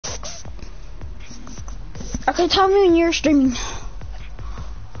Okay, tell me when you're streaming.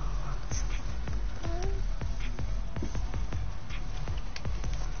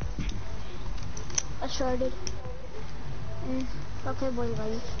 I started. Okay, we're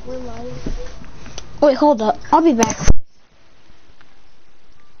live. We're live. Wait, hold up. I'll be back.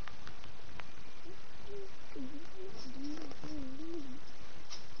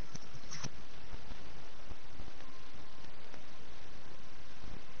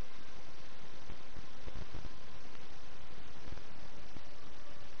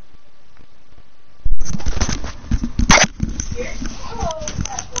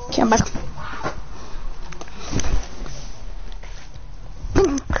 Okay, I'm back.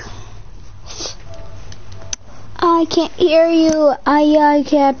 I can't hear you. Aye,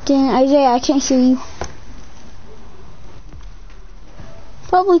 Captain. Isaiah, I can't hear you.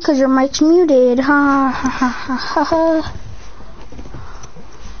 Probably because your mic's muted. Ha ha ha ha ha ha.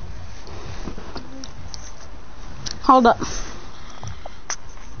 Hold up.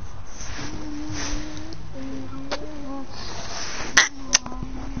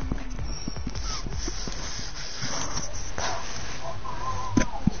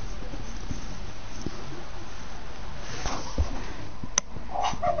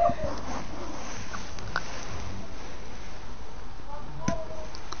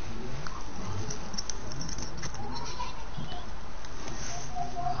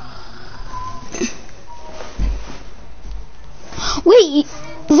 Wait,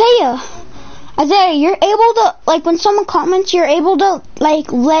 Isaiah, you're able to, like, when someone comments, you're able to, like,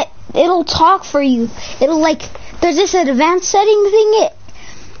 it'll talk for you. It'll, like, there's this advanced setting thing,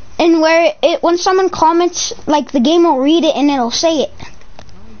 and where when someone comments, like, the game will read it and it'll say it.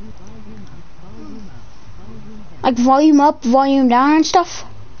 Like, volume up, volume down and stuff.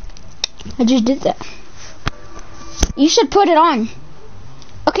 I just did that. You should put it on.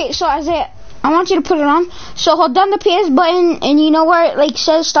 Okay, so Isaiah, I want you to put it on. So hold down the PS button, and you know where it like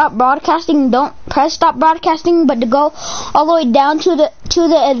says stop broadcasting? Don't press stop broadcasting, but to go all the way down to the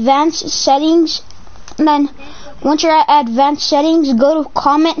advanced settings. And then once you're at advanced settings, go to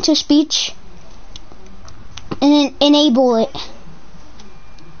comment to speech, and then enable it.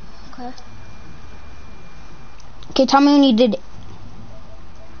 Okay. Okay, tell me when you did it.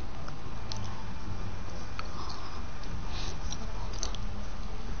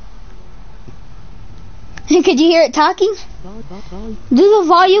 Could you hear it talking? Do the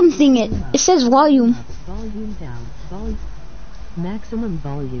volume thing. It says volume. Volume down. Maximum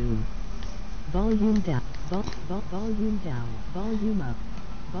volume. Volume down. Volume down. Volume up.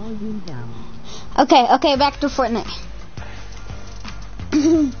 Volume down. Okay, back to Fortnite.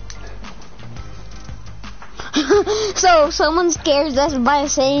 So someone scares us by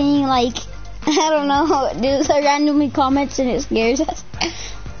saying, like, I don't know, do randomly comments and it scares us.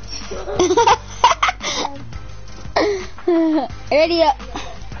 Ready up.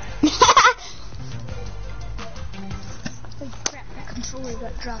 Oh crap, that controller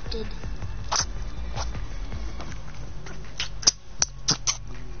got dropped in.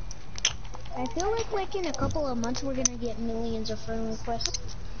 I feel like in a couple of months we're gonna get millions of friend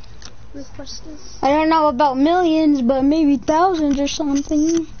requests. I don't know about millions, but maybe thousands or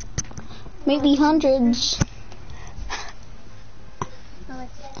something. Maybe hundreds. Like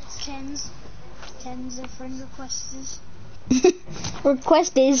tens of friend requests.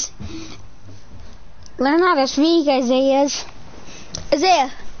 Request is learn how to speak, Isaiah,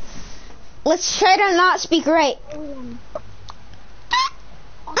 let's try to not speak right.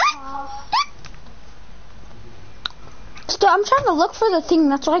 Still, I'm trying to look for the thing.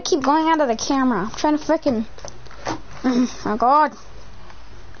 That's why I keep going out of the camera. I'm trying to frickin'. Oh my god.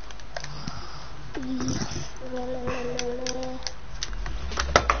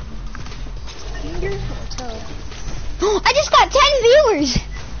 I just got 10 viewers.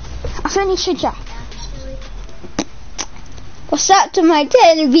 I'll send you a screenshot. What's up to my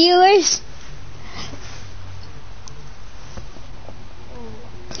 10 viewers?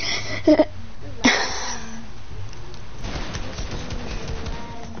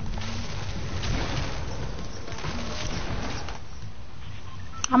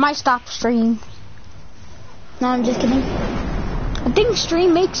 I might stop stream. No, I'm just kidding. I think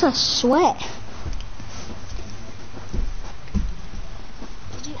stream makes us sweat.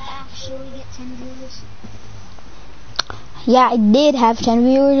 Did you actually get 10 viewers? Yeah, I did have 10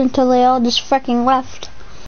 viewers until they all just freaking left.